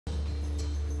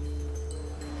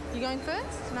You going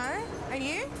first? No? Are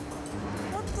you?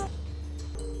 What the?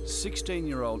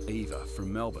 16-year-old Eva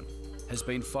from Melbourne has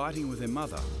been fighting with her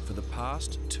mother for the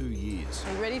past 2 years.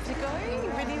 Are you ready to go? Are you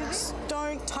ready to go?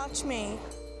 Don't touch me.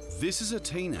 This is a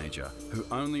teenager who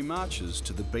only marches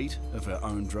to the beat of her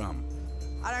own drum.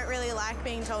 I don't really like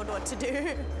being told what to do.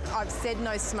 I've said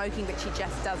no smoking, but she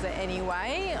just does it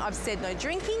anyway. I've said no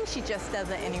drinking, she just does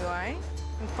it anyway.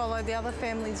 And follow the other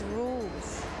family's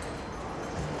rules.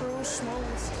 Rules,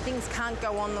 schmalls. Things can't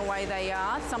go on the way they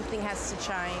are. Something has to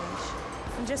change.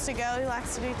 I'm just a girl who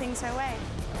likes to do things her way.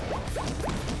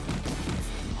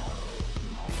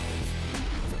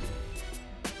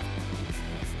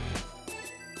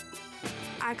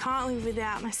 I can't live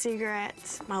without my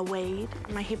cigarettes, my weed,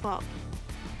 my hip-hop.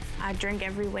 I drink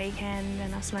every weekend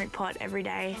and I smoke pot every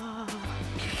day.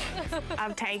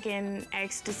 I've taken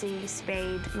ecstasy,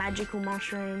 speed, magical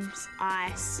mushrooms,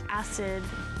 ice, acid.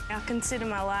 I consider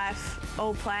my life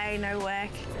all play, no work.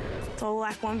 It's all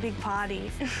like one big party.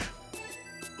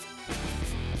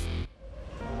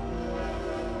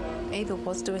 Eva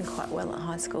was doing quite well at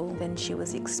high school, then she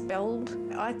was expelled.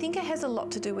 I think it has a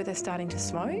lot to do with her starting to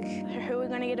smoke. Who are we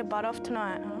going to get a butt off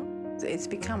tonight, huh? It's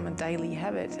become a daily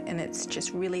habit and it's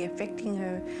just really affecting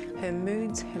her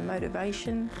moods, her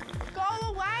motivation. Go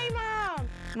away, Mum!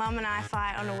 Mum and I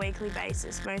fight on a weekly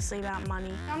basis, mostly about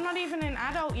money. I'm not even an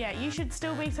adult yet. You should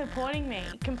still be supporting me,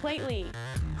 completely.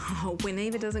 Oh, when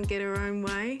Eva doesn't get her own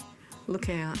way, look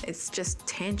out, it's just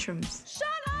tantrums. Shut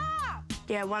up!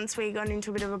 Yeah, once we got into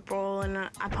a bit of a brawl and I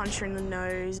punched her in the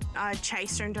nose. I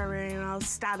chased her into her room and I was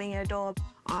stabbing her door.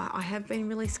 I have been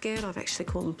really scared. I've actually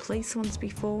called the police once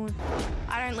before.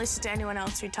 I don't listen to anyone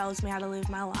else who tells me how to live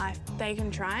my life. They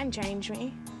can try and change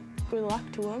me. Good luck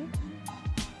to them.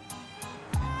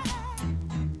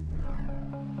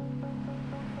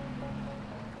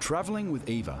 Travelling with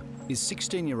Eva is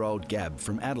 16-year-old Gab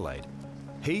from Adelaide.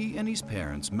 He and his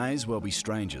parents may as well be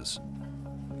strangers.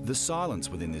 The silence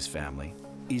within this family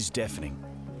is deafening.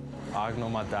 I ignore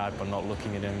my dad by not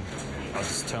looking at him. I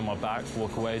just turn my back,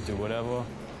 walk away, do whatever.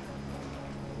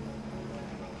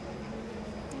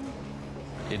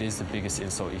 It is the biggest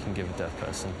insult you can give a deaf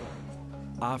person.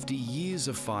 After years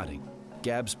of fighting,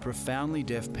 Gab's profoundly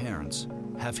deaf parents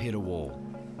have hit a wall.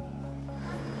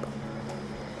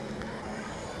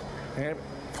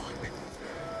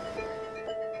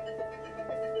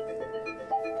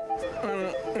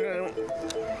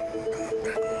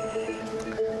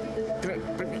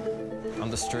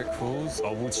 Under strict rules,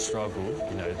 I would struggle.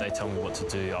 You know, they tell me what to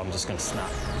do, I'm just going to snap.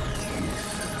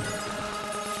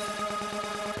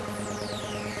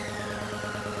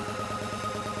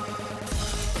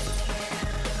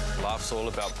 Life's all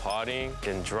about partying,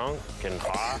 getting drunk, getting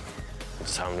high,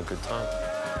 just having a good time.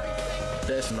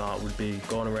 Best night would be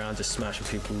going around just smashing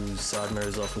people's side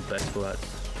mirrors off with baseball bats.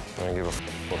 I don't give a f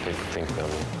what people think about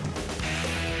me.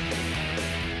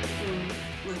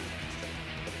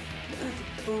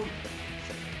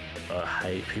 I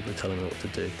hate people telling me what to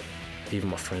do. Even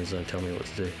my friends don't tell me what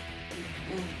to do.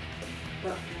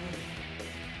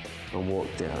 I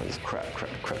walked down, just crack,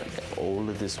 crack, crack. All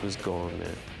of this was gone,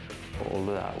 man. All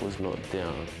of that was not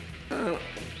down.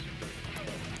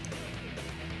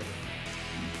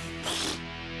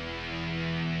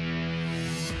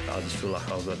 I just feel like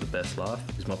I've got the best life.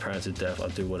 Because my parents are deaf, I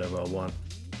do whatever I want.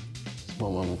 My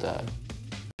mum and dad.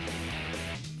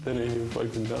 They don't even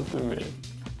fucking nothing, man.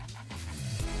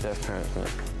 Deaf parents, man.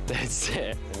 That's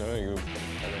it. You know,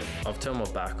 I've turned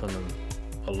my back on them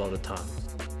a lot of times.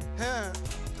 Huh.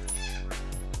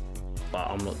 But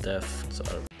I'm not deaf, so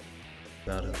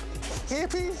about it.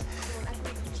 Hippie?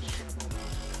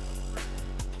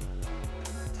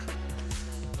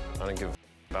 I don't give a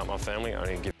about my family, I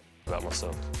only give a about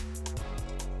myself.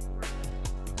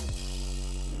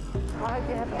 I hope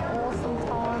you have an awesome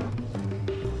time.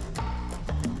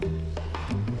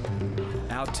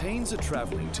 Our teens are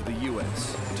travelling to the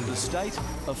US, to the state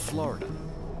of Florida.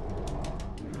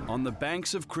 On the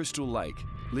banks of Crystal Lake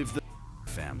live the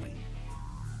family.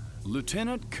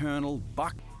 Lieutenant Colonel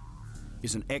Buck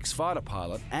is an ex-fighter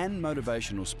pilot and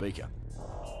motivational speaker.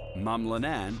 Mum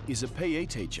Lenan is a PE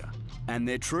teacher, and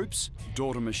their troops,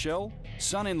 daughter Michelle,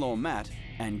 son-in-law Matt,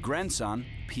 and grandson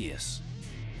Pierce.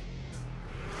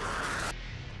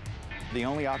 The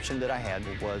only option that I had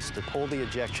was to pull the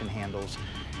ejection handles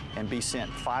and be sent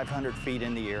 500 feet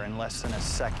in the air in less than a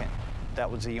second.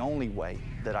 That was the only way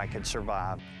that I could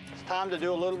survive. It's time to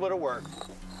do a little bit of work.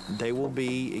 They will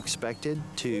be expected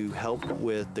to help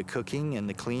with the cooking and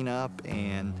the cleanup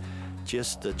and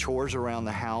just the chores around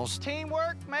the house.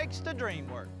 Teamwork makes the dream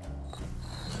work.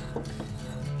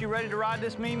 You ready to ride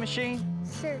this mean machine?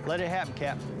 Sure. Let it happen,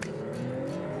 Captain.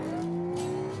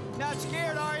 Not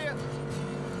scared, are you?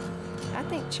 I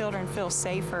think children feel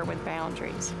safer with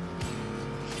boundaries.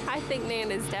 I think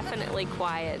Nan is definitely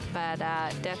quiet, but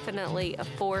definitely a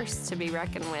force to be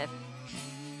reckoned with.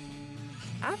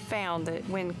 I've found that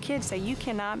when kids say, "You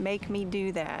cannot make me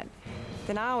do that,"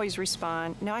 then I always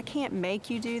respond, "No, I can't make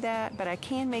you do that, but I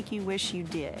can make you wish you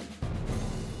did."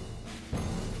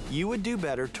 You would do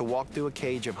better to walk through a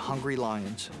cage of hungry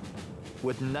lions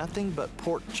with nothing but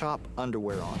pork chop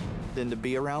underwear on than to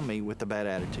be around me with a bad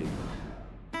attitude.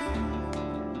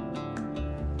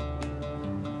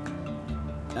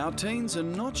 Our teens are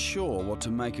not sure what to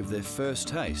make of their first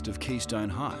taste of Keystone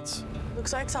Heights.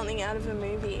 Looks like something out of a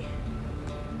movie.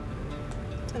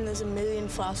 And there's a million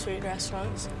fast food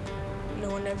restaurants. No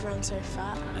wonder everyone's so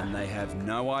fat. And they have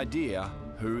no idea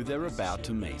who they're about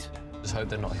to meet. Just hope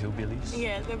they're not hillbillies.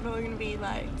 Yeah, they're probably gonna be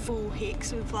like full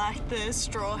hicks with like the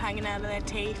straw hanging out of their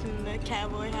teeth and the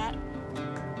cowboy hat.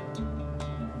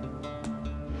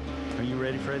 Are you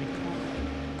ready, Freddie?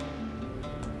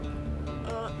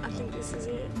 Oh, I think this is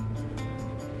it.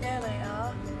 There they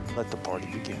are. Let the party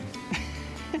begin.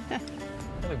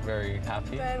 They look very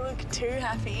happy. They look too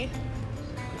happy.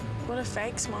 What a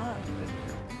fake smile.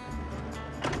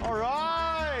 All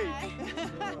right!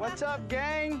 What's up,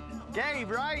 gang? Gabe,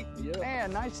 right? Yeah.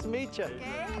 Man, nice to meet you.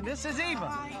 Gabe. This is Eva.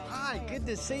 Hi, good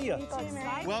to see you.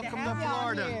 Welcome to have y'all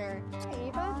Florida. here. Hi,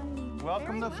 Eva.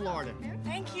 Welcome to Florida.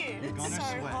 Thank you. You're gonna It's so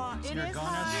sweat. hot. You're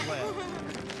gonna sweat.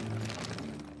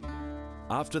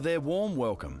 After their warm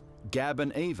welcome, Gab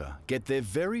and Eva get their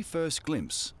very first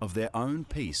glimpse of their own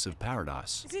piece of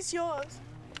paradise. Is this yours?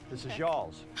 This is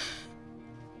y'all's.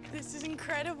 This is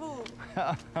incredible.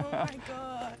 Oh my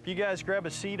God. You guys grab a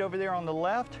seat over there on the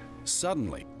left.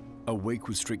 Suddenly, a week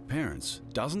with strict parents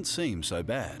doesn't seem so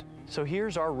bad. So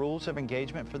here's our rules of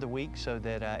engagement for the week so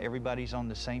that everybody's on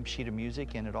the same sheet of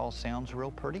music and it all sounds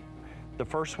real pretty. The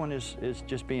first one is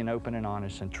just being open and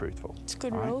honest and truthful. It's a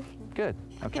good All right? rule. Good.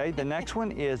 Okay, the next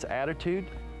one is attitude.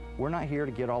 We're not here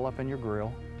to get all up in your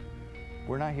grill.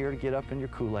 We're not here to get up in your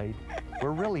Kool-Aid.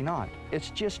 We're really not.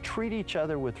 It's just treat each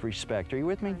other with respect. Are you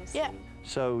with me? Yeah.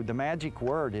 So the magic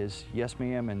word is yes,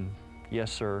 ma'am, and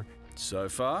yes, sir. So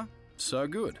far, so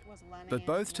good. But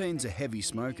both teens are heavy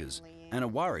smokers and are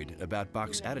worried about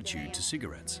Buck's attitude to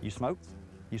cigarettes. You smoke?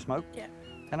 You smoke? Yeah.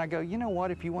 And I go, you know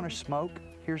what, if you want to smoke,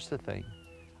 here's the thing.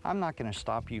 I'm not going to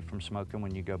stop you from smoking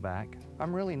when you go back.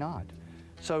 I'm really not.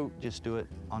 So just do it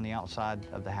on the outside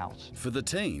of the house. For the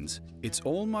teens, it's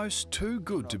almost too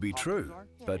good to be true.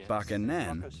 But Buck and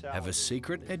Nan have a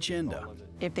secret agenda.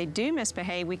 If they do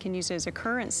misbehave, we can use it as a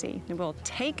currency. And we'll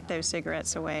take those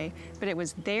cigarettes away, but it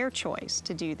was their choice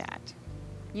to do that.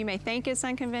 You may think it's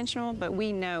unconventional, but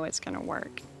we know it's going to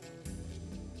work.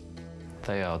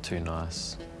 They are too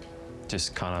nice.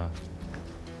 Just kind of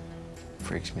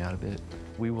freaks me out a bit.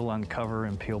 We will uncover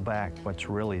and peel back what's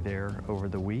really there over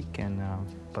the week, and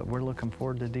but we're looking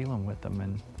forward to dealing with them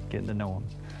and getting to know them.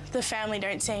 The family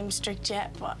don't seem strict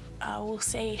yet, but we'll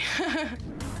see.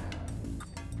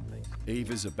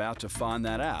 Eva's about to find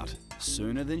that out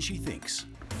sooner than she thinks.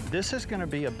 This is going to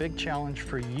be a big challenge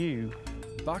for you.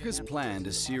 Buck has planned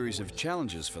a series of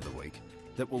challenges for the week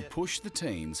that will push the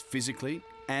teens physically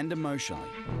and emotionally.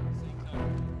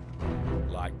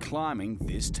 Like climbing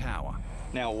this tower.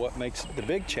 Now, what makes the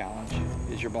big challenge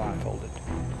is you're blindfolded.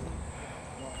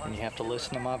 And you have to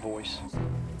listen to my voice.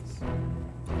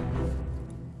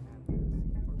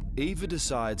 Eva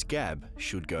decides Gab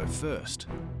should go first.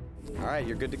 All right,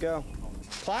 you're good to go.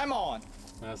 Climb on.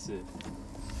 That's it.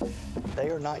 They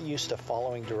are not used to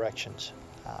following directions.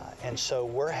 And so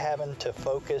we're having to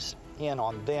focus in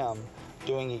on them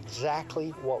doing exactly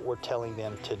what we're telling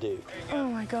them to do. Oh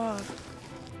my God.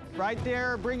 Right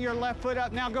there, bring your left foot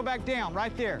up. Now go back down,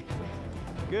 right there.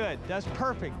 Good, that's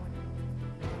perfect.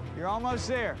 You're almost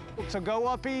there. So go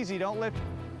up easy, don't lift.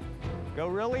 Go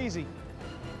real easy.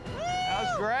 That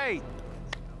was great.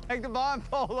 Take the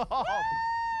blindfold off.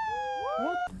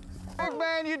 Big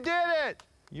man, you did it.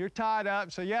 You're tied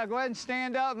up, so yeah, go ahead and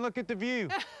stand up and look at the view.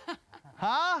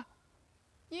 Huh?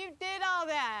 You did all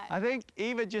that. I think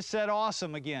Eva just said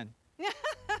awesome again.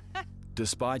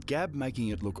 Despite Gab making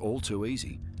it look all too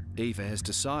easy, Eva has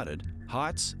decided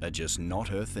heights are just not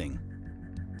her thing.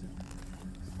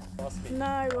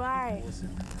 No way.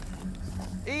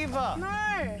 Eva!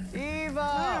 No. Eva! No,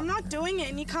 I'm not doing it,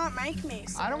 and you can't make me.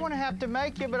 So. I don't want to have to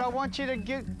make you, but I want you to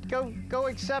go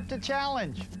accept a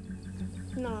challenge.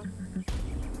 No.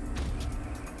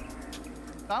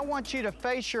 I want you to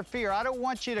face your fear. I don't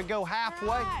want you to go halfway.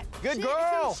 Right. Good See,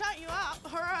 girl. If he shut you up,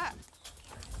 all right.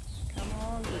 Come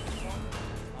on.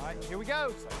 All right, here we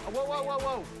go. Oh, whoa, whoa, whoa,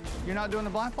 whoa. You're not doing the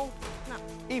blindfold?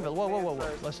 No. Eva, whoa, whoa, whoa,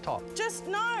 whoa. Let's talk. Just,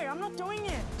 no, I'm not doing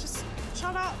it. Just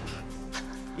shut up.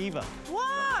 Eva.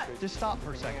 What? Just stop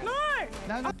for a second. No.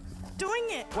 No, no. I'm doing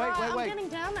it. Wait, I'm wait. getting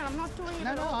down there. I'm not doing it No,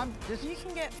 at no, all. I'm just... You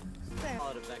can get there.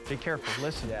 Be careful.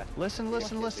 Listen. Yeah. Listen.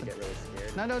 Get really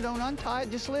scared. No, don't untie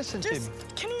it. Just listen to me.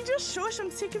 Can you just shush?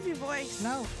 I'm sick of your voice.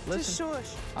 No, listen. Just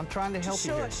shush. I'm trying to help Just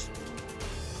you here. shush.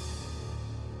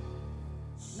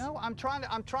 No, I'm trying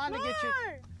to get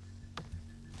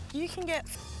you. You can get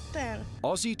then.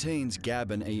 Aussie teens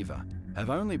Gab and Eva have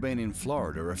only been in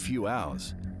Florida a few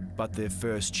hours, but their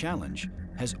first challenge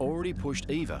has already pushed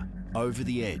Eva over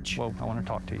the edge. Whoa, I want to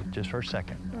talk to you just for a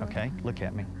second, okay? Look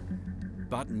at me.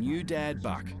 But new dad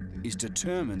Buck is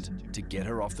determined to get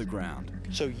her off the ground.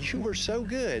 So you were so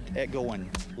good at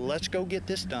going, let's go get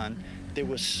this done. There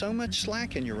was so much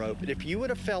slack in your rope that if you would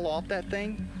have fell off that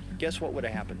thing, guess what would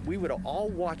have happened? We would have all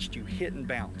watched you hit and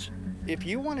bounce. If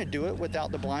you want to do it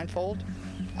without the blindfold,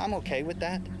 I'm okay with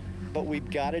that, but we've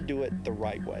got to do it the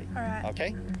right way. All right.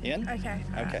 Okay? In? Okay.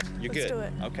 Okay. Right. You're Let's good. do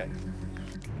it. Okay.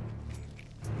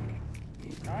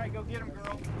 All right, go get him,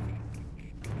 girl.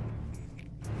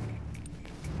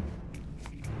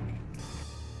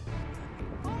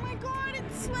 Oh my God,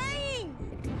 it's swaying!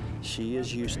 She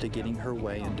is used to getting her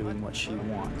way and doing what she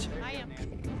wants.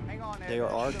 There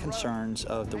are concerns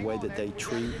of the way that they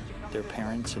treat their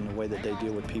parents and the way that they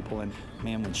deal with people, and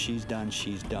man, when she's done,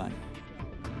 she's done.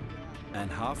 And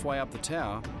halfway up the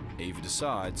tower, Eva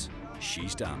decides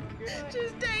she's done.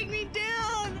 Just take me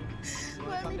down!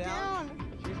 Let me down!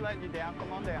 She's letting you down.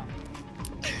 Come on down.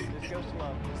 Just go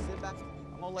slow. Sit back.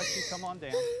 I'm gonna let you come on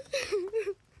down.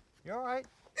 You're all right.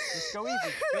 Just go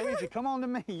easy. Go easy. Come on to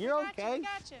me. You're okay.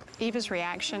 Eva's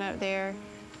reaction up there,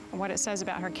 what it says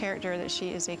about her character, that she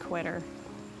is a quitter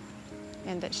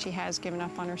and that she has given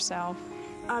up on herself.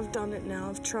 I've done it now.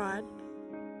 I've tried.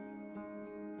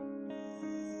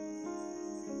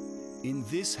 In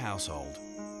this household,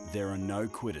 there are no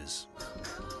quitters.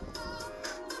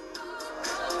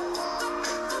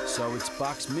 So it's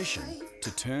Buck's mission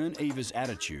to turn Eva's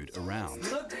attitude around.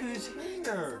 Look who's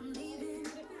here.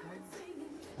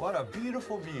 What a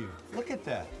beautiful view. Look at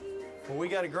that. Well, we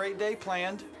got a great day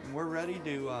planned, and we're ready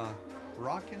to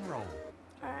rock and roll.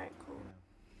 All right, cool.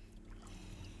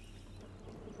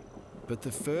 But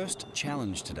the first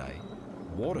challenge today,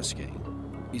 water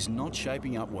skiing, is not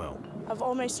shaping up well. I've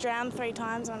almost drowned 3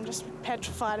 times. I'm just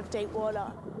petrified of deep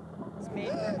water.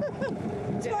 Spider,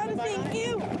 thank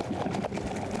you.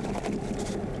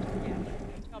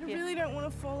 I really don't want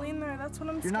to fall in there. That's what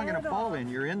I'm You're scared not going to fall of. in.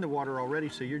 You're in the water already,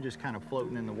 so you're just kind of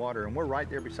floating in the water, and we're right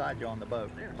there beside you on the boat.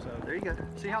 So there you go.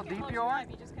 See how deep you are?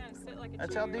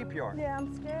 That's how deep you are. Yeah,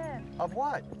 I'm scared. Of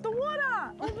what? The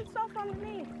water! All the stuff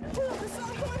underneath.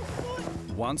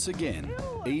 Once again,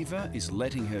 Eva is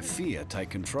letting her fear take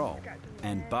control,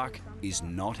 and Buck is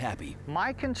not happy.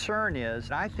 My concern is,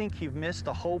 I think you've missed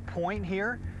the whole point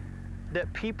here,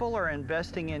 that people are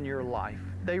investing in your life.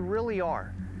 They really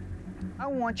are. I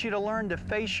want you to learn to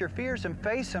face your fears and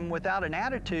face them without an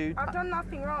attitude. I've done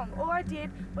nothing wrong. All I did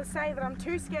was say that I'm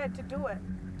too scared to do it.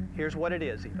 Here's what it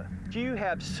is, Eva. You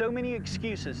have so many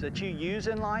excuses that you use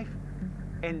in life,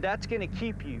 and that's going to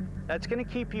keep you. That's going to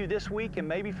keep you this week and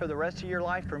maybe for the rest of your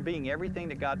life from being everything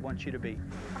that God wants you to be.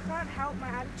 I can't help my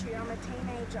attitude. I'm a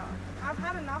teenager. I've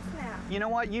had enough now. You know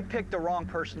what? You picked the wrong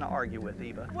person to argue with,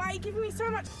 Eva. Why are you giving me so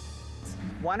much?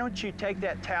 Why don't you take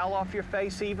that towel off your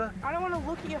face, Eva? I don't want to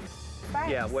look at your face.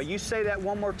 Yeah, well, you say that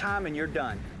one more time and you're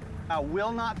done. I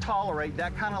will not tolerate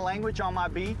that kind of language on my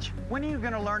beach. When are you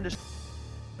going to learn to...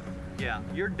 Yeah,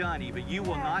 you're done, Eva. You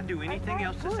will not do anything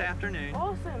else this afternoon.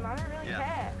 Awesome. I don't really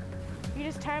care. You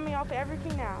just turn me off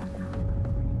everything now.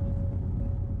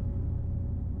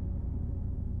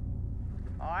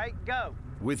 All right, go.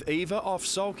 With Eva off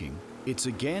sulking, it's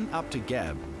again up to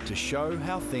Gab to show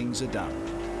how things are done.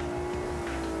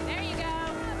 There you go.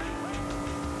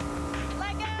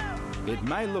 Let go. It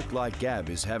may look like Gab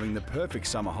is having the perfect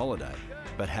summer holiday,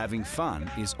 but having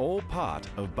fun is all part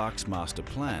of Buck's master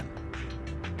plan.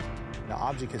 The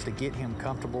object is to get him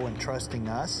comfortable and trusting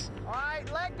us. All right,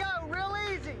 let go. Real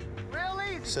easy. Real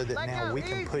easy. So that now we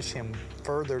can push him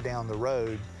further down the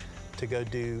road to go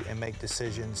do and make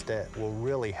decisions that will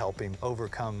really help him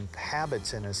overcome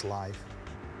habits in his life.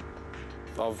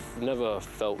 I've never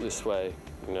felt this way,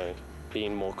 you know,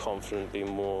 being more confident,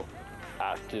 being more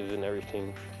active and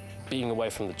everything. Being away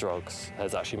from the drugs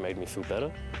has actually made me feel better.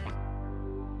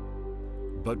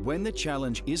 But when the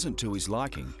challenge isn't to his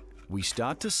liking, we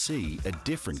start to see a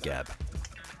different Gab.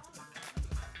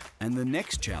 And the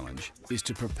next challenge is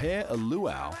to prepare a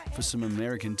luau for some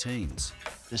American teens.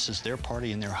 This is their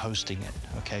party and they're hosting it,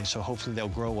 okay? So hopefully they'll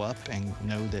grow up and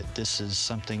know that this is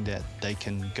something that they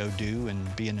can go do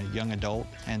and be a young adult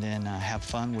and then have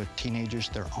fun with teenagers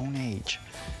their own age.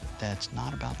 That's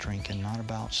not about drinking, not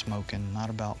about smoking, not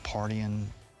about partying.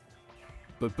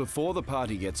 But before the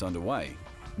party gets underway,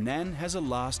 Nan has a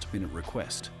last-minute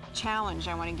request. Challenge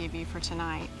I want to give you for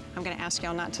tonight. I'm going to ask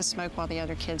y'all not to smoke while the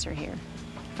other kids are here,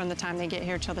 from the time they get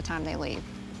here till the time they leave.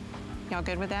 Y'all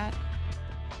good with that?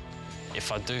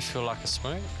 If I do feel like a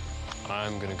smoke,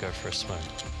 I'm going to go for a smoke.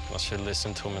 I should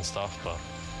listen to them and stuff, but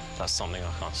that's something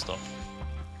I can't stop.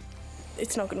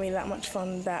 It's not going to be that much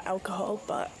fun without alcohol,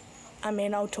 but I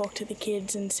mean, I'll talk to the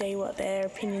kids and see what their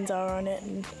opinions are on it,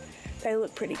 and they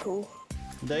look pretty cool.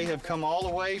 They have come all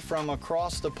the way from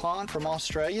across the pond from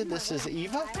Australia. This is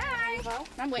Eva. Hi.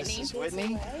 I'm Whitney. This is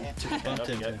Whitney.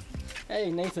 Hey,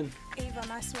 Nathan. Eva,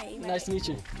 nice to meet you. Nice to meet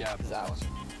you. Yeah, it's Alice.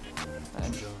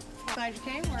 Glad you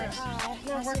came.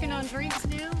 We're working on drinks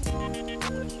now.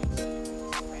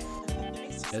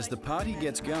 As the party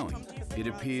gets going, it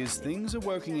appears things are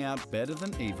working out better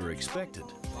than Eva expected.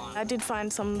 I did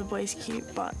find some of the boys cute,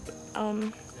 but I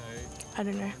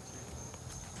don't know.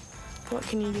 What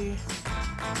can you do?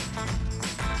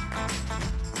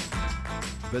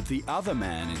 But the other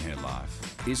man in her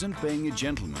life isn't being a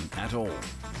gentleman at all.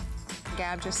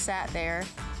 Gab just sat there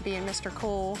being Mr.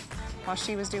 Cool while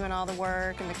she was doing all the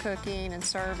work and the cooking and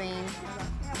serving.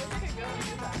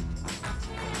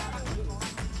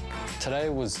 Today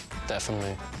was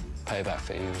definitely payback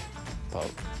for Eva,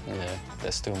 but yeah,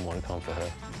 there's still more to come for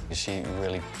her. She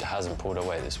really hasn't pulled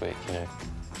away this week, you know.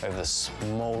 Over the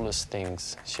smallest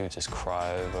things, she would just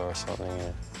cry over or something, you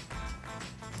know.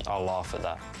 I'll laugh at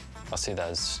that. I see that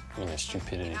as, you know,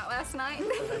 stupidity. Out last night.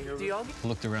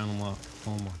 Looked around and like,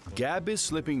 oh my. Gab is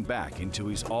slipping back into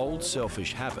his old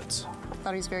selfish habits.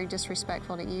 Thought he was very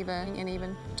disrespectful to Eva and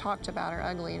even talked about her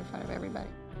ugly in front of everybody.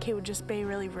 He would just be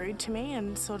really rude to me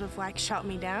and sort of like shut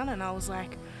me down, and I was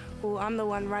like, well, I'm the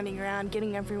one running around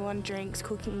getting everyone drinks,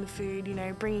 cooking the food, you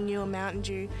know, bringing you a Mountain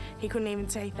Dew. He couldn't even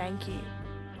say thank you.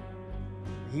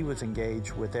 He was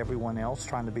engaged with everyone else,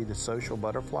 trying to be the social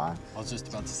butterfly. I was just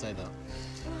about to say that.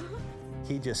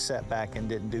 He just sat back and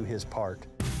didn't do his part.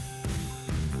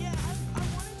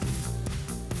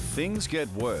 Things get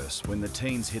worse when the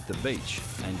teens hit the beach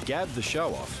and Gab the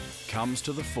show-off comes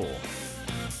to the fore.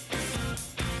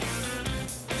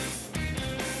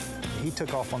 He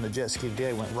took off on the jet ski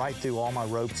today, went right through all my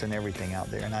ropes and everything out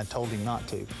there, and I told him not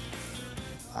to.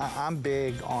 I'm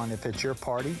big on if it's your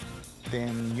party,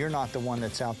 then you're not the one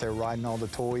that's out there riding all the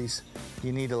toys.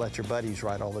 You need to let your buddies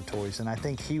ride all the toys. And I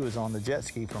think he was on the jet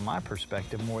ski from my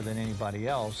perspective more than anybody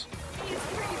else.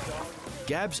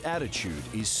 Gab's attitude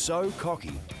is so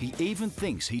cocky, he even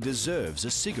thinks he deserves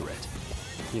a cigarette.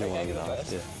 You know what I'm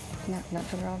about, yeah. No, not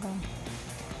till they're all gone.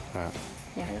 All right.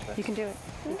 Yeah, you can do it.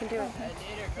 You can do it.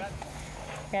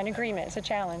 We're in agreement. It's a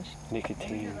challenge.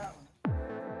 Nicotine.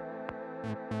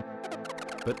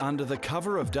 But under the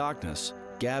cover of darkness,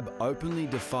 Gab openly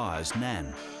defies Nan.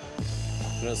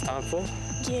 You know what it's time for?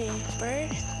 Yeah, bro,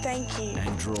 thank you.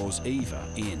 And draws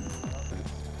Eva in.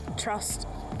 Trust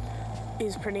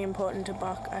is pretty important to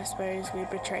Buck. I suppose we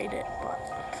betrayed it, but...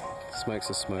 Smoke's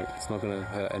a smoke. It's not going to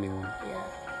hurt anyone. Yeah.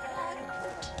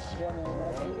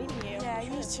 Yeah,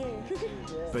 you too.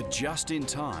 But just in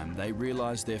time, they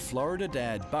realise their Florida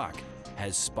dad, Buck,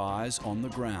 has spies on the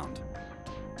ground.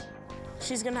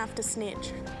 She's gonna have to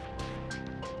snitch.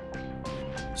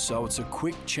 So it's a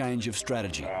quick change of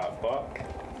strategy. Buck,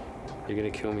 you're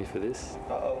going to kill me for this?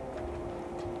 Uh-oh.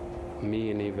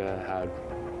 Me and Eva had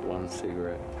one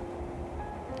cigarette.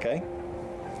 Okay.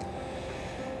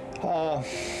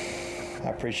 I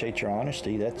appreciate your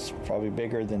honesty. That's probably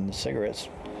bigger than the cigarettes,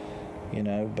 you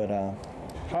know, but all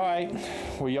right.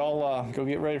 Well, y'all go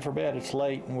get ready for bed. It's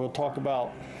late, and we'll talk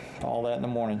about all that in the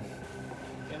morning.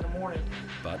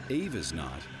 But Eva's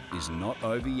night is not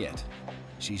over yet.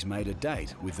 She's made a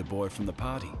date with the boy from the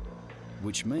party,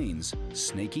 which means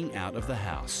sneaking out of the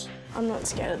house. I'm not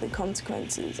scared of the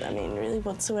consequences. I mean, really,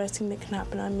 what's the worst thing that can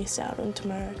happen? I miss out on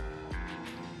tomorrow.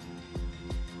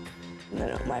 They're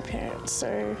not my parents,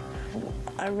 so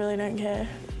I really don't care.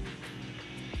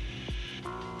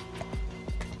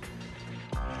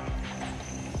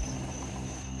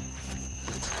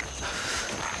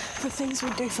 The things we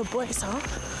do for boys, huh?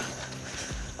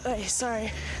 Oh,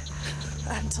 sorry.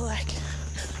 I had to, like,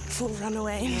 full run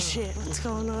away and shit. What's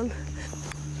going on?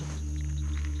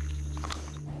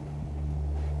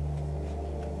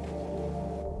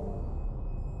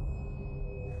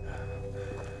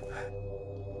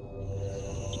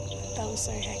 That was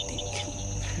so hectic.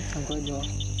 I'm glad you all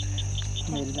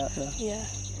made it out there. Yeah.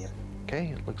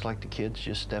 Okay, it looks like the kids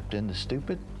just stepped into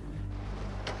stupid.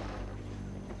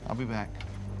 I'll be back.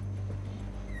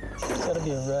 It's gotta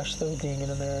be a rush though, being in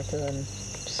America and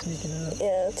sneaking out.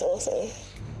 Yeah, it's awesome.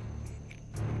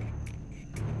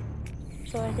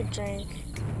 So I could drink.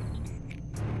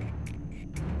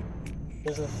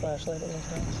 There's a flashlight at my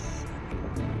house.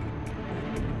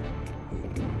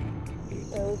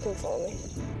 They're looking for me.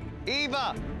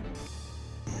 Eva!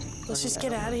 Let's just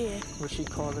get out of here. Would she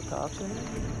call the cops or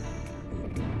anything?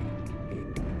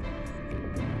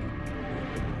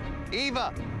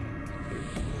 Eva!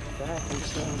 Back, I'm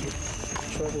just gonna get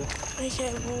in trouble.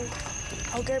 Okay, well,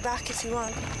 I'll go back if you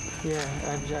want. Yeah,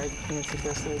 I think it's the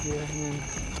best idea.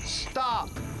 Stop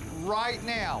right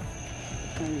now.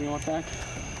 You want back?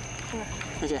 Yeah.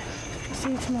 Okay.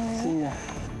 See you tomorrow. See ya.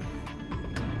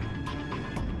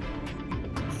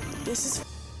 This is.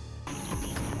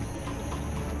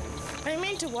 I didn't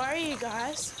mean to worry you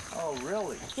guys. Oh,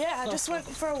 really? Yeah, I just went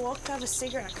for a walk to have a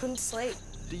cigarette. I couldn't sleep.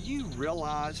 Do you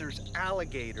realize there's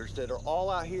alligators that are all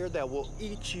out here that will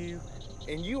eat you,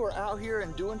 and you are out here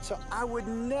and doing so? I would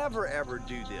never, ever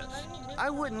do this. I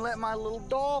wouldn't let my little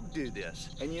dog do this.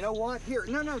 And you know what? Here,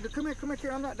 no, come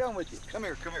here, I'm not done with you. Come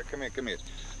here.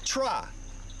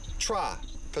 Try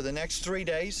for the next 3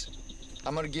 days.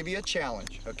 I'm gonna give you a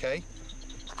challenge, okay?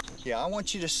 Yeah, I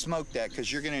want you to smoke that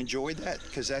because you're gonna enjoy that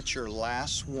because that's your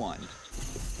last one.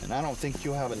 And I don't think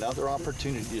you'll have another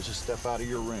opportunity to step out of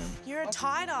your room. You're a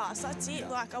tight ass, that's it.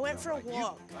 Like, I went for a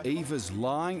walk. Eva's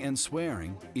lying and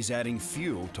swearing is adding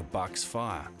fuel to Buck's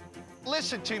fire.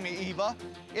 Listen to me, Eva.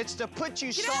 It's to put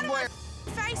you Get somewhere. Out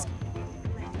of my face.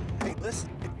 Hey, listen.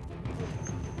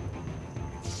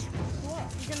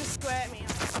 What? You're gonna swear at me.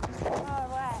 All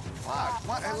right. Wow,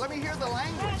 come on, let me hear the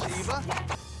language, Eva.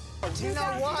 You know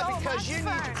what? Because you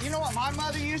know what my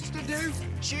mother used to do?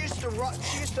 She used to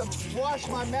wash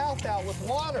my mouth out with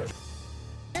water.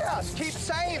 Yes, keep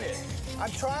saying it.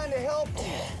 I'm trying to help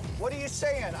you. What are you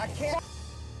saying? I can't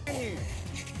you.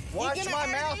 Wash my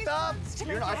mouth up.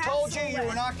 I told you you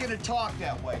were not going to talk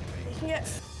that way. You can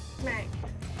get mate.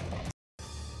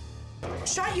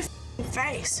 Shut your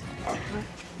face.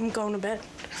 I'm going to bed.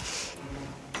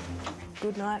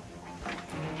 Good night.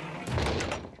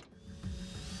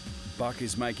 Buck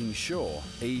is making sure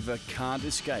Eva can't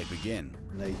escape again.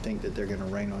 They think that they're going to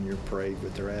rain on your parade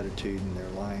with their attitude and their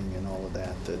lying and all of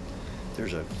that, that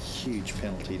there's a huge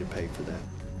penalty to pay for that.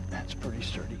 That's pretty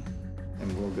sturdy.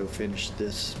 And we'll go finish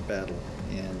this battle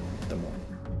in the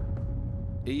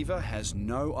morning. Eva has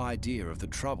no idea of the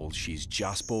trouble she's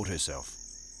just bought herself.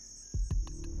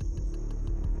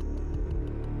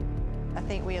 I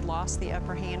think we had lost the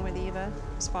upper hand with Eva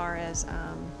as far as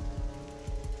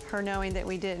her knowing that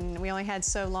we only had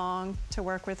so long to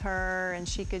work with her and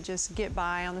she could just get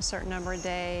by on a certain number of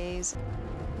days.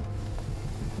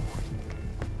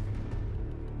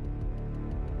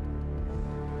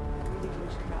 I think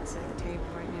we should about sit at the table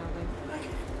right now, then. Okay,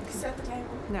 sit at the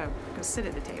table. No, go sit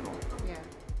at the table. Yeah.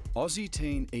 Aussie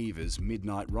teen Eva's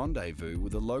midnight rendezvous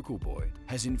with a local boy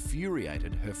has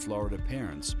infuriated her Florida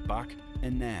parents, Buck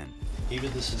and Nan. Eva,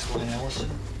 this is Glenn Ellison,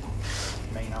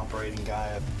 main operating guy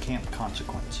of Camp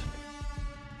Consequence.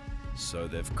 So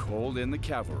they've called in the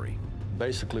cavalry.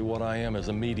 Basically what I am is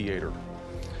a mediator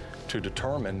to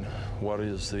determine what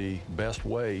is the best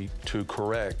way to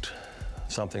correct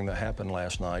something that happened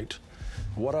last night.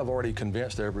 What I've already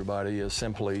convinced everybody is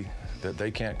simply that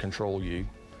they can't control you.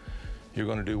 You're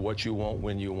going to do what you want,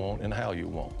 when you want, and how you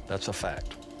want. That's a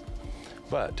fact.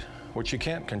 But what you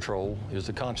can't control is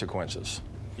the consequences.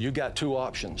 You got two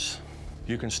options.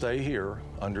 You can stay here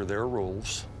under their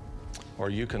rules, or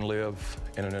you can live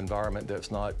in an environment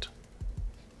that's not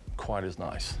quite as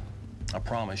nice. I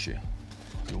promise you,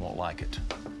 you won't like it.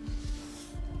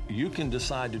 You can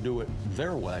decide to do it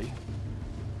their way,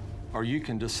 or you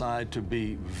can decide to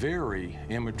be very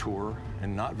immature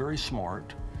and not very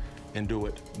smart and do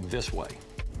it this way.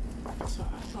 So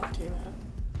I can't do that.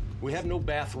 We have no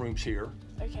bathrooms here.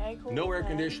 Okay, cool. No air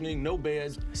conditioning, no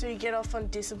beds. So you get off on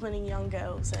disciplining young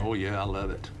girls then? Oh yeah, I love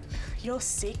it. You're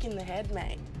sick in the head,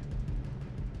 mate.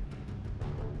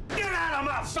 Get out of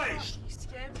my face! You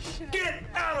scared the shit Get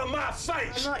out of my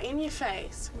face! I'm not in your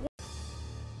face.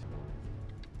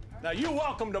 Now you're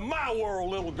welcome to my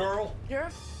world, little girl. You're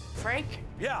a freak.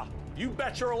 Yeah, you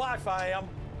bet your life I am.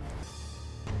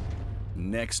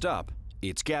 Next up,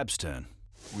 it's Gab's turn.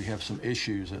 We have some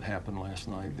issues that happened last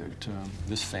night that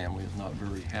this family is not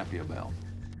very happy about.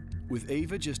 With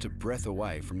Eva just a breath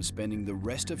away from spending the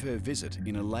rest of her visit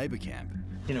in a labour camp.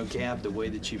 You know, Gab, the way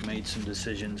that you've made some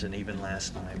decisions, and even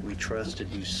last night, we trusted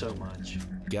you so much.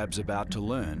 Gab's about to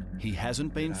learn he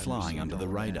hasn't been flying under the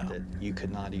radar. That you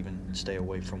could not even stay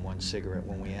away from one cigarette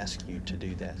when we asked you to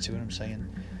do that. See what I'm saying?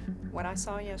 What I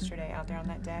saw yesterday out there on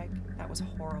that deck, that was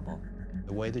horrible.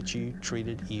 The way that you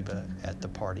treated Eva at the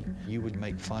party, you would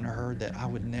make fun of her. That I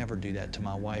would never do that to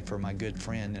my wife or my good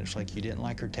friend. And it's like you didn't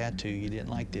like her tattoo, you didn't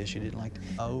like this, you didn't like...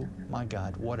 Oh my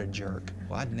God, what a jerk.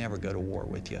 Well, I'd never go to war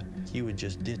with you. You would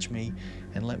just ditch me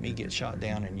and let me get shot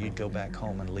down and you'd go back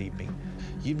home and leave me.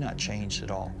 You've not changed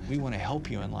at all. We want to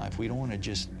help you in life. We don't want to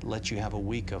just let you have a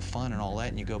week of fun and all that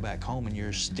and you go back home and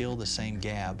you're still the same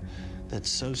Gab that's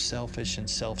so selfish and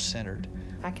self-centered.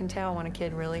 I can tell when a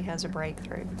kid really has a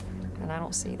breakthrough, and I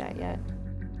don't see that yet.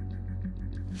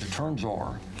 The terms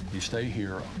are, you stay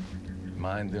here,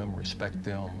 mind them, respect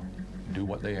them, do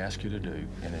what they ask you to do,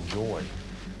 and enjoy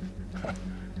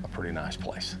a pretty nice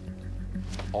place.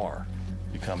 Or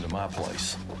you come to my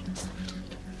place.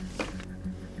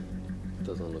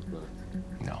 Doesn't look nice.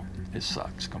 No, it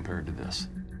sucks compared to this.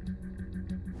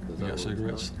 You got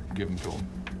cigarettes? Give them to them.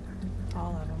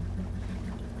 All of them.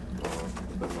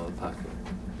 Put another packet.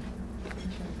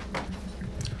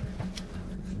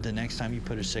 The next time you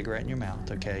put a cigarette in your mouth,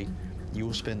 okay, you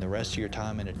will spend the rest of your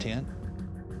time in a tent.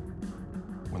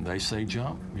 When they say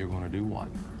jump, you're going to do what?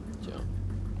 Jump.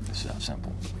 It's that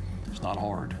simple. It's not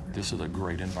hard. This is a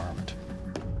great environment.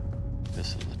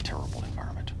 This is a terrible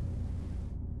environment.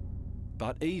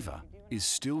 But Eva is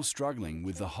still struggling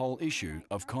with the whole issue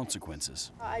of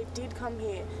consequences. I did come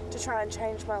here to try and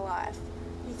change my life.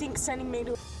 You think sending me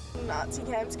to a Nazi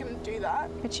camp's gonna do that?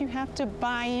 But you have to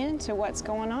buy into what's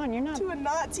going on. You're not... To a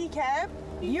Nazi camp?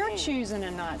 You're choosing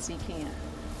a Nazi camp,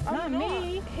 not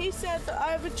me. He said that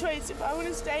I have a choice. If I want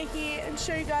to stay here and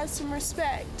show you guys some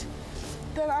respect,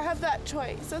 then I have that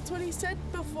choice. That's what he said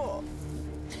before.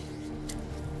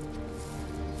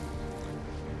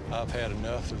 I've had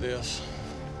enough of this.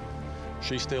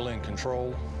 She's still in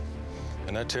control,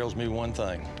 and that tells me one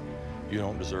thing. You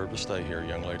don't deserve to stay here,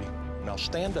 young lady. Now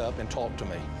stand up and talk to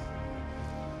me.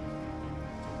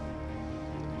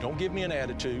 Don't give me an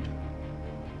attitude.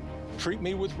 Treat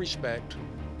me with respect,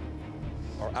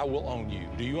 or I will own you.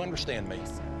 Do you understand me?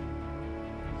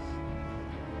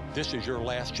 This is your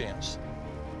last chance.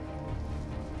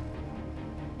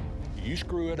 You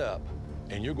screw it up,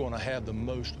 and you're going to have the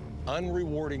most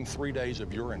unrewarding 3 days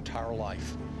of your entire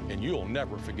life, and you'll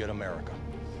never forget America.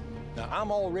 Now,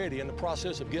 I'm already in the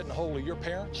process of getting a hold of your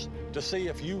parents to see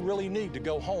if you really need to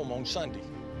go home on Sunday,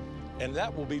 and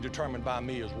that will be determined by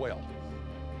me as well.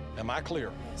 Am I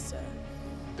clear? Yes, sir.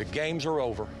 The games are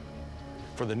over.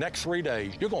 For the next 3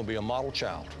 days, you're going to be a model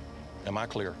child. Am I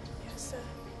clear? Yes, sir.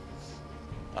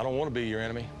 I don't want to be your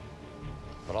enemy,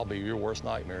 but I'll be your worst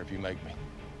nightmare if you make me.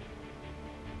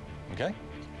 Okay?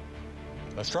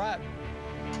 Let's try it.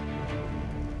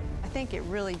 I think it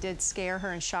really did scare her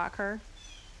and shock her.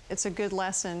 It's a good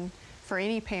lesson for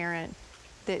any parent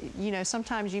that, you know,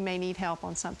 sometimes you may need help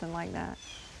on something like that.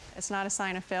 It's not a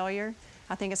sign of failure.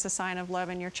 I think it's a sign of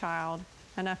loving your child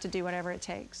enough to do whatever it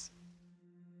takes.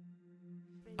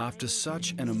 After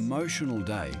such an emotional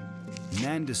day,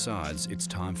 Nan decides it's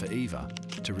time for Eva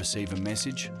to receive a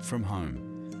message from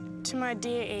home. To my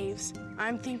dear Eves,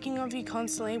 I'm thinking of you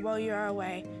constantly while you are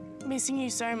away, missing you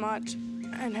so much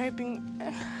and hoping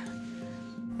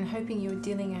you're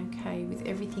dealing okay with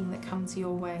everything that comes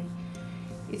your way.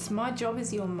 It's my job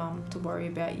as your mum to worry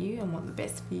about you and want the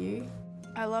best for you.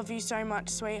 I love you so much,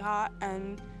 sweetheart,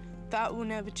 and that will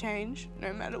never change,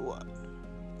 no matter what.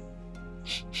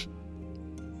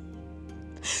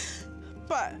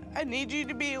 But I need you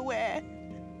to be aware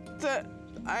that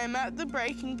I am at the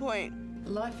breaking point.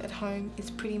 Life at home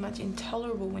is pretty much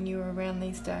intolerable when you're around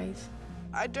these days.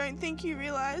 I don't think you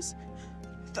realise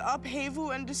the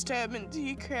upheaval and disturbance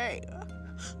you create.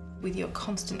 With your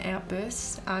constant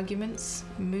outbursts, arguments,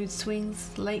 mood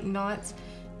swings, late nights.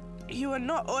 You are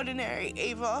not ordinary,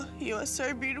 Eva. You are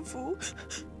so beautiful,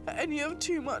 and you have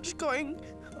too much going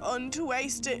on to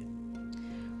waste it.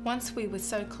 Once we were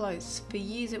so close. For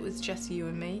years it was just you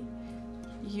and me.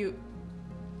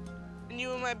 And you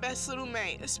were my best little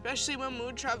mate, especially when we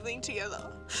were travelling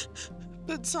together.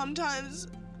 But sometimes,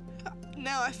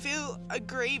 now I feel a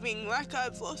grieving like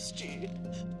I've lost you.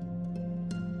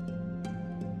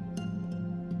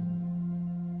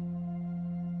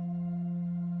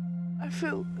 I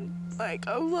feel like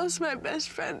I've lost my best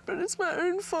friend, but it's my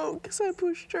own fault because I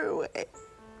pushed her away.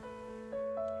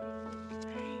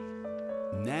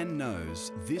 Nan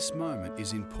knows this moment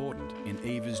is important in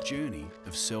Eva's journey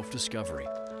of self-discovery.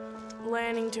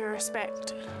 Learning to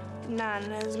respect Nan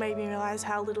has made me realise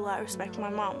how little I respect my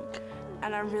mum,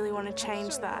 and I really want to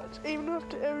change that. Even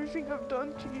after everything I've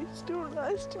done to you, you're still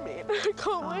nice to me, and I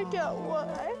can't work out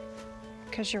why.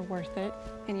 Because you're worth it.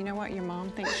 And you know what? Your mom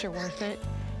thinks you're worth it.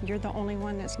 You're the only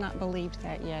one that's not believed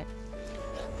that yet.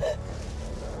 If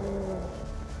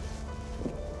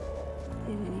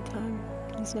any time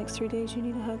these next 3 days you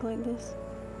need a hug like this,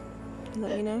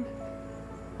 let me know.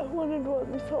 I wanted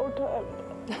one this whole time.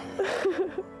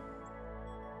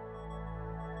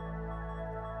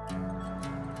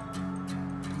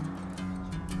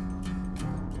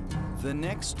 The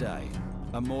next day,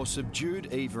 a more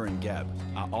subdued Eva and Gab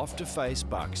are off to face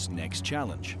Buck's next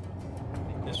challenge.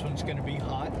 This one's going to be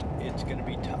hot. It's going to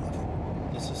be tough.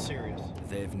 This is serious.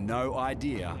 They've no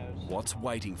idea what's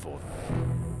waiting for them.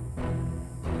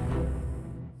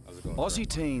 Aussie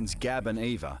teens Gab and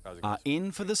Eva are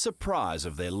in for the surprise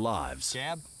of their lives.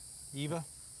 Gab, Eva.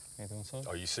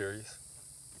 Are you serious?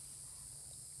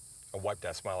 And wipe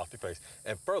that smile off your face.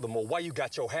 And furthermore, why you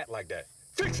got your hat like that?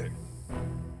 Fix it!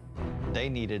 They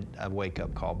needed a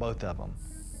wake-up call, both of them.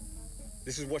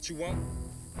 This is what you want?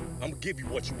 I'm gonna give you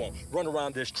what you want. Run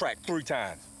around this track 3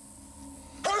 times.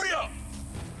 Hurry up!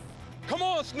 Come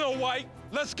on, Snow White,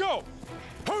 let's go!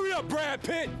 Hurry up, Brad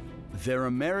Pitt! Their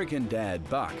American dad,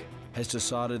 Buck, has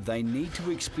decided they need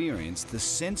to experience the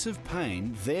sense of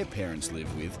pain their parents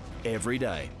live with every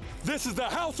day. This is the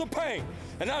house of pain,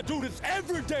 and I do this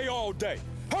every day, all day.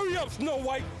 Hurry up, Snow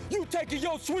White, you taking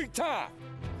your sweet time.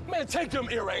 Man, take them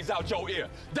earrings out your ear.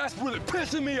 That's really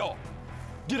pissing me off.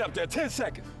 Get up there, 10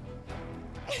 seconds.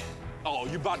 Oh,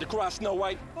 you about to cry, Snow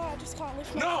White? Oh, I just can't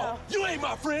lift No, myself. you ain't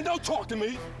my friend, don't talk to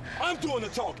me. I'm doing the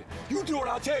talking. You do what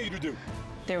I tell you to do.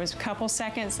 There was a couple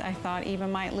seconds I thought Eva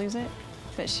might lose it,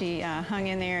 but she hung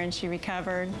in there and she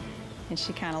recovered and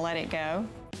she kind of let it go.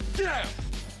 Get out!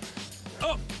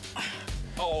 Up!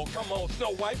 Oh, come on,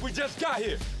 Snow White, we just got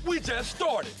here. We just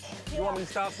started. Yeah. You want me to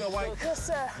stop, Snow White? Yes,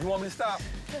 sir. You want me to stop?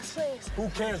 Yes, please. Who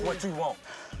cares what you want?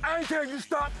 I ain't telling you to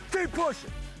stop, keep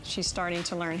pushing. She's starting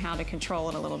to learn how to control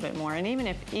it a little bit more, and even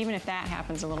if that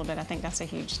happens a little bit, I think that's a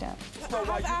huge step. Snow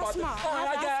White, you about to...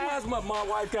 I got asthma. My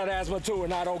wife got asthma too,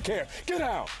 and I don't care. Get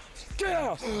out! Get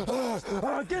out!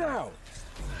 Get out!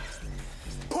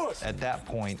 Push! At that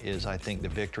point is, I think, the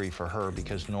victory for her,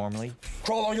 because normally...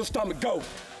 Crawl on your stomach, go!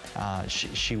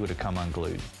 She would have come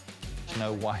unglued.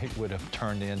 Snow White would have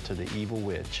turned into the evil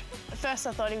witch. At first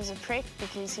I thought he was a prick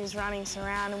because he was running us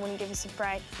around and wouldn't give us a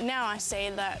break. Now I see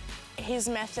that his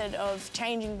method of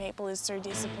changing people is through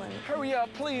discipline. Hurry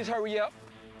up, please hurry up.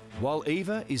 While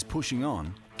Eva is pushing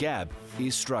on, Gab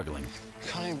is struggling.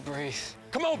 Can't even breathe.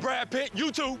 Come on, Brad Pitt,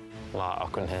 you too. Nah, I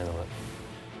couldn't handle it.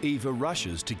 Eva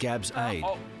rushes to Gab's aid.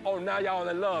 Oh, now y'all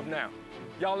in love now.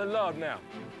 Y'all in love now.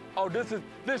 Oh, this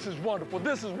is wonderful.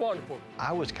 This is wonderful.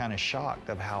 I was kind of shocked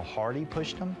of how hard he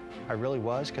pushed him. I really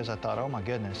was, because I thought, oh my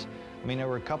goodness. I mean, there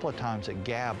were a couple of times that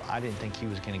Gab, I didn't think he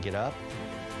was going to get up.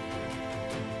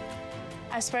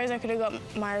 I suppose I could have got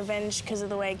my revenge because of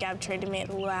the way Gab treated me at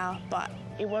the luau, but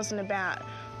it wasn't about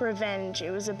revenge.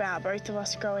 It was about both of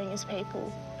us growing as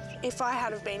people. If I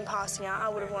had have been passing out, I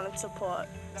would have wanted support.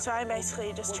 So I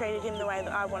basically just treated him the way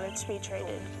that I wanted to be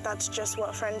treated. That's just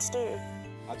what friends do.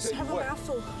 I tell you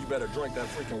what, you better drink that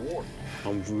freaking water.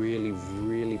 I'm really,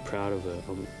 really proud of her.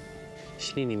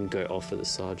 She didn't even go off at the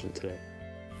sergeant today.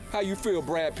 How you feel,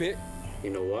 Brad Pitt?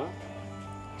 You know what?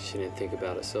 She didn't think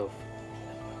about herself.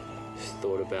 She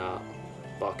thought about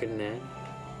Buck and Nan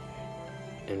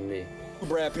and me.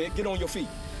 Brad Pitt, get on your feet.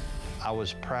 I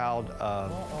was proud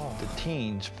of the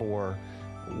teens for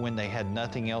when they had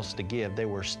nothing else to give, they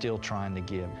were still trying to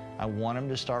give. I want them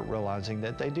to start realizing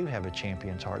that they do have a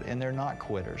champion's heart and they're not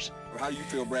quitters. How do you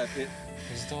feel, Brad Pitt?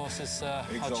 Exhausted, sir.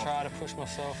 I try to push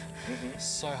myself. It's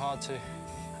so hard to.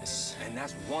 And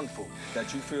that's wonderful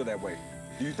that you feel that way.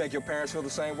 Do you think your parents feel the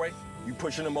same way? You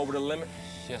pushing them over the limit?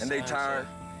 Yes, and they tired,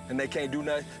 and they can't do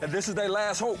nothing? And this is their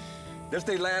last hope. This is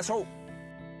their last hope.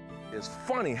 It's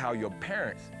funny how your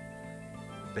parents,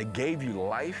 they gave you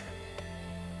life,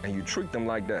 and you treat them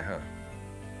like that, huh?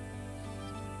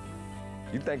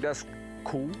 You think that's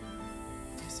cool?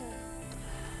 Yes, sir.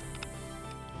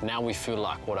 Now we feel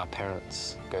like what our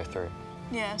parents go through.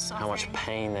 Yes, how much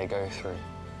pain they go through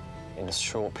in a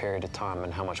short period of time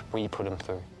and how much we put them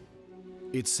through.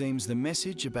 It seems the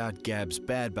message about Gab's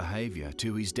bad behaviour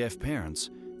to his deaf parents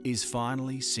is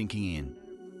finally sinking in.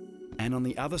 And on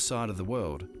the other side of the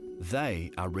world,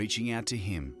 they are reaching out to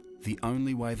him the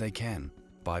only way they can,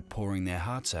 by pouring their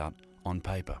hearts out on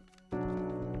paper.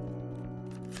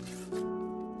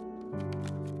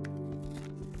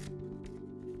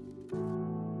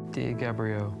 Dear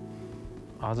Gabriel,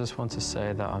 I just want to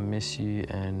say that I miss you,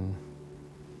 and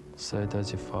so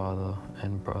does your father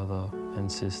and brother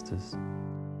and sisters.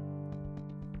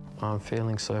 I'm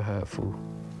feeling so hurtful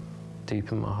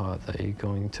deep in my heart that you're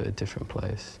going to a different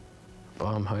place. But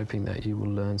I'm hoping that you will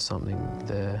learn something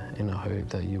there, and I hope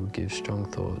that you will give strong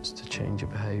thoughts to change your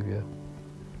behaviour.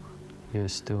 You're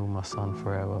still my son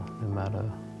forever, no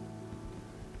matter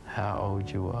how old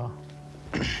you are.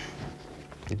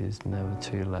 It is never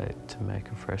too late to make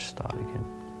a fresh start again.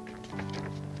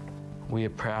 We are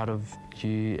proud of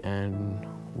you, and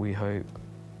we hope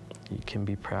you can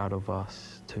be proud of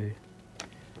us too.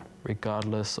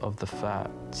 Regardless of the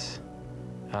fact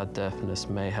our deafness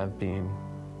may have been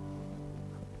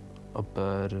a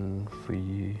burden for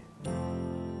you,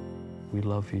 we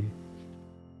love you.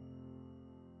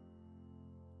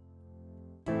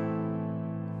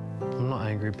 I'm not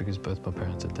angry because both my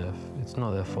parents are deaf. It's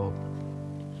not their fault.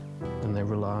 And they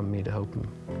rely on me to help them.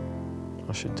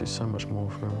 I should do so much more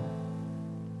for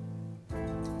them.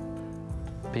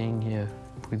 Being here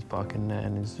with Buck and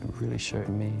Nan has really showed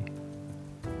me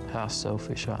how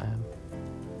selfish I am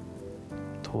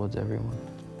towards everyone.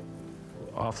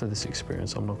 After this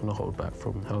experience, I'm not going to hold back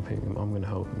from helping him. I'm going to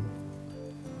help him.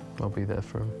 I'll be there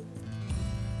for him.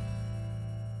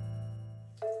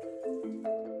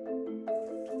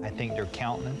 I think their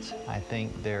countenance, I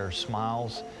think their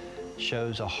smiles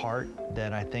shows a heart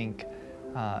that I think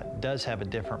does have a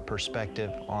different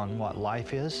perspective on what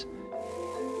life is.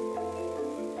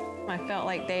 I felt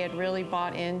like they had really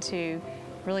bought into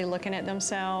really looking at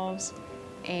themselves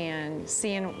and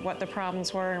seeing what the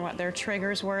problems were and what their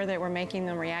triggers were that were making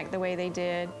them react the way they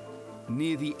did.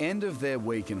 Near the end of their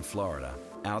week in Florida,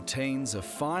 our teens are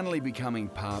finally becoming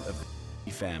part of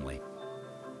the family.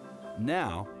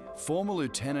 Now, former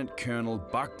Lieutenant Colonel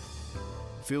Buck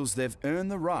feels they've earned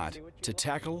the right to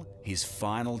tackle his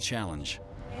final challenge.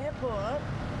 Airport.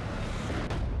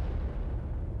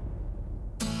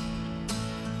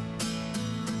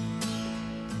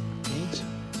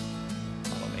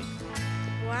 Follow me.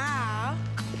 Wow.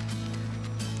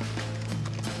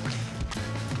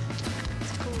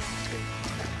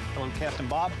 Hello, Captain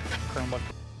Bob. Colonel Buck.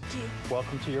 Thank you.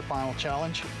 Welcome to your final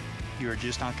challenge. You are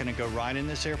just not going to go ride in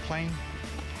this airplane.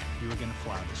 You are going to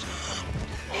fly this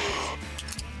airplane.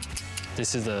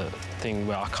 This is a thing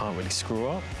where I can't really screw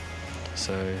up.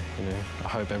 So, you know, I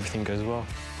hope everything goes well.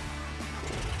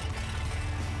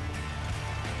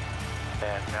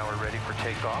 And now we're ready for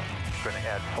takeoff. We're going to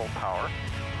add full power.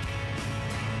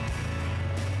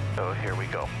 So here we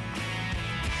go.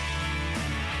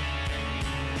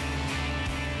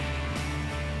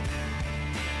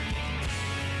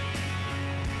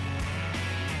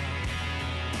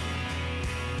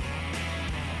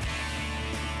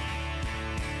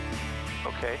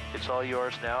 Okay, it's all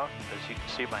yours now. As you can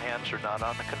see, my hands are not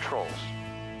on the controls.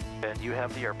 And you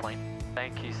have the airplane.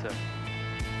 Thank you, sir.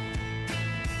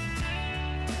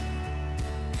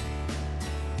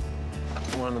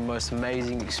 One of the most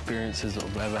amazing experiences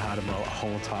I've ever had in my whole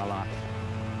entire life.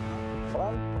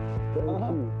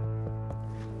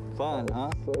 Fun,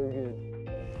 huh? So good.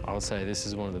 I would say this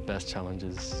is one of the best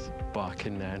challenges Buck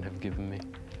and Nan have given me.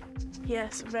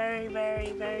 Yes, very,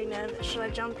 very, very nervous. Should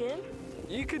I jump in?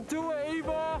 You can do it,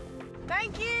 Eva!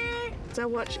 Thank you! I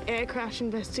watch air crash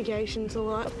investigations a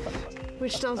lot,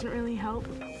 which doesn't really help.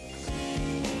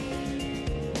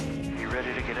 You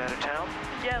ready to get out of town?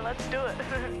 Yeah, let's do it.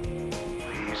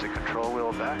 Ease the control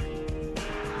wheel back.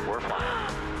 We're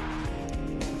flying.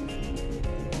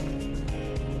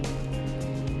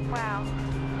 Wow.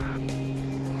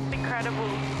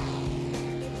 Incredible.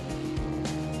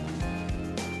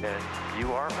 And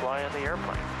you are flying the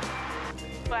airplane.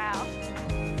 Wow.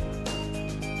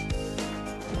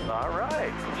 All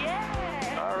right.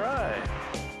 Yeah! All right.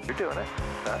 You're doing it.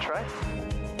 That's right.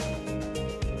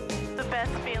 The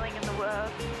best feeling in the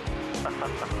world.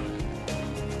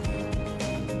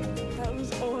 That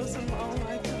was awesome. Oh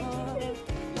my God.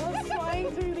 I was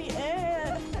flying through the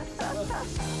air.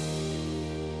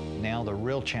 Now the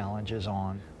real challenge is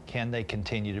on, can they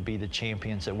continue to be the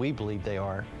champions that we believe they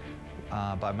are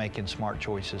by making smart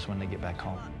choices when they get back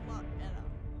home?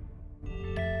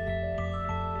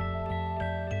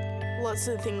 Lots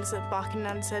of the things that Buck and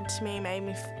Nan said to me made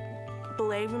me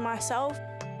believe in myself.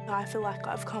 I feel like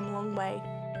I've come a long way.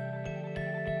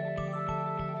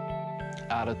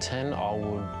 Out of 10, I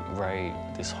would rate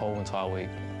this whole entire week,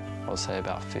 I would say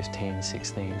about 15,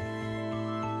 16.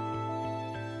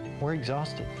 We're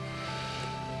exhausted.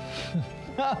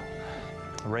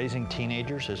 Raising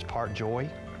teenagers is part joy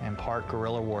and part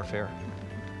guerrilla warfare,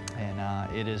 and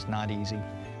it is not easy,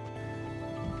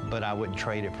 but I wouldn't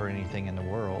trade it for anything in the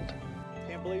world.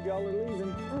 Can't believe y'all are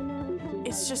leaving.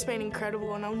 It's just been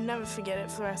incredible and I'll never forget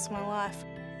it for the rest of my life.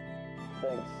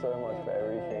 Thanks so much for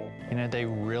everything. You know, they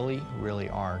really, really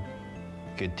are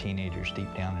good teenagers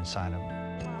deep down inside them.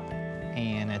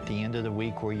 And at the end of the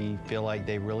week where you feel like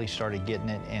they really started getting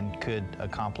it and could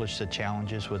accomplish the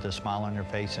challenges with a smile on their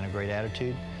face and a great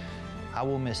attitude, I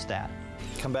will miss that.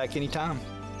 Come back anytime.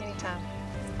 Anytime.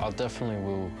 I definitely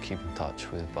will keep in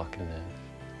touch with Buck and Nan.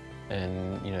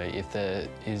 And, you know, if there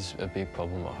is a big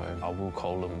problem at home, I will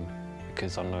call them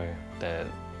because I know they're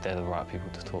the right people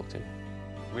to talk to.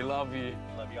 We love you.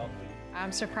 Love y'all.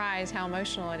 I'm surprised how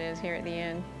emotional it is here at the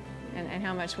end and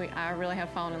how much I really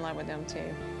have fallen in love with them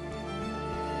too.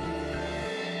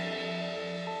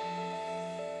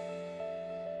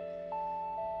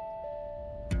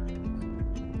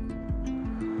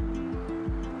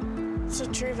 It's the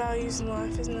true values in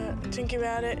life, isn't it? Think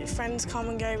about it, friends come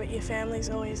and go, but your family's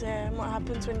always there. And what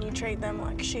happens when you treat them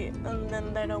like shit and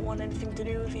then they don't want anything to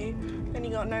do with you? Then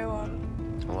you got no one.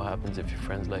 And what happens if your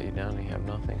friends let you down and you have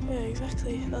nothing? Yeah,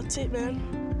 exactly. That's it, man.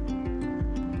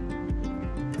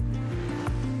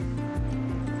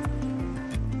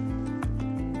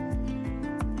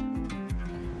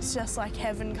 It's just like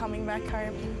heaven coming back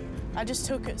home. I just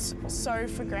took it so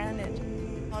for granted.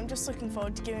 I'm just looking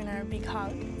forward to giving her a big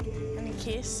hug and a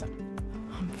kiss.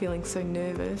 I'm feeling so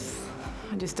nervous.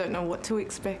 I just don't know what to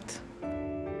expect.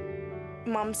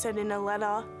 Mum said in a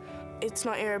letter, it's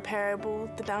not irreparable,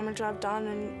 the damage I've done,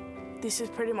 and this is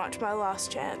pretty much my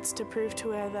last chance to prove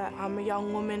to her that I'm a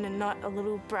young woman and not a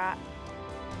little brat.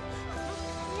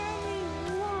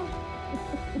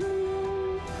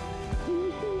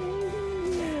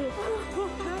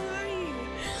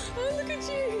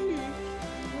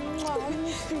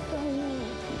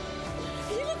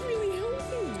 You look really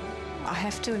healthy. I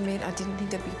have to admit, I didn't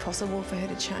think it'd be possible for her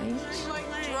to change. She like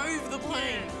drove the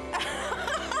plane.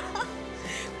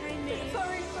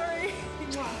 Sorry.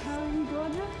 How are you,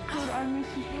 Georgia? Good, I miss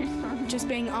you. Just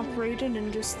being uprooted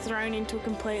and just thrown into a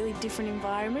completely different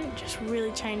environment just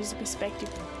really changes the perspective.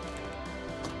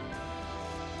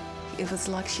 It was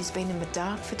like she's been in the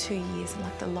dark for 2 years and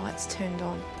like the lights turned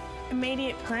on.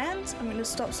 Immediate plans, I'm going to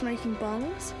stop smoking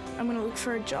bongs, I'm going to look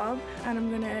for a job, and I'm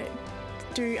going to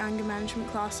do anger management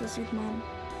classes with Mum.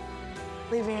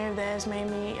 Living over there has made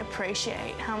me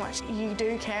appreciate how much you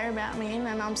do care about me,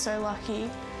 and I'm so lucky.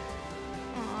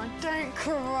 Oh, don't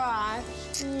cry.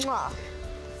 Mwah.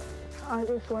 I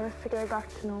just want us to go back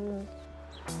to normal.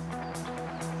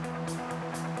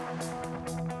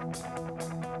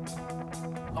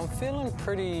 I'm feeling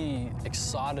pretty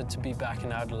excited to be back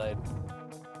in Adelaide.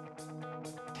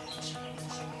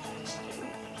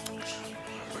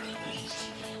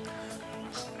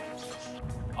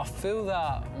 I feel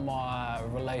that my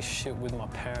relationship with my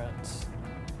parents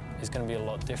is going to be a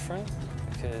lot different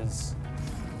because,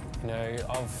 you know,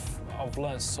 I've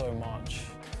learned so much.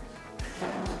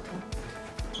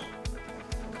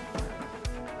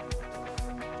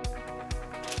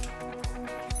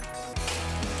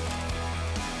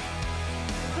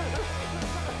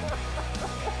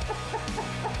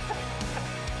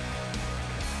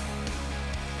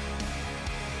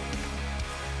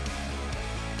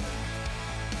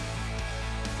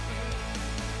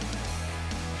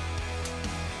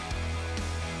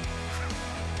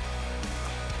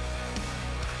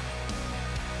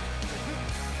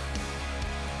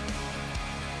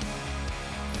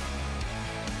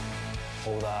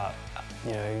 All that,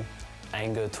 you know,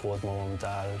 anger towards my mum and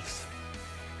dad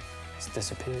has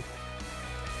disappeared.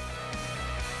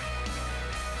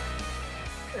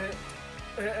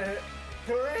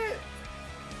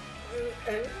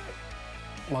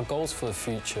 My goals for the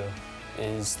future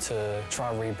is to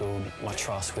try and rebuild my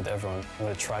trust with everyone. I'm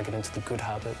going to try and get into the good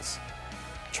habits,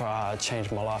 try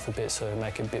change my life a bit so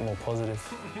make it a bit more positive.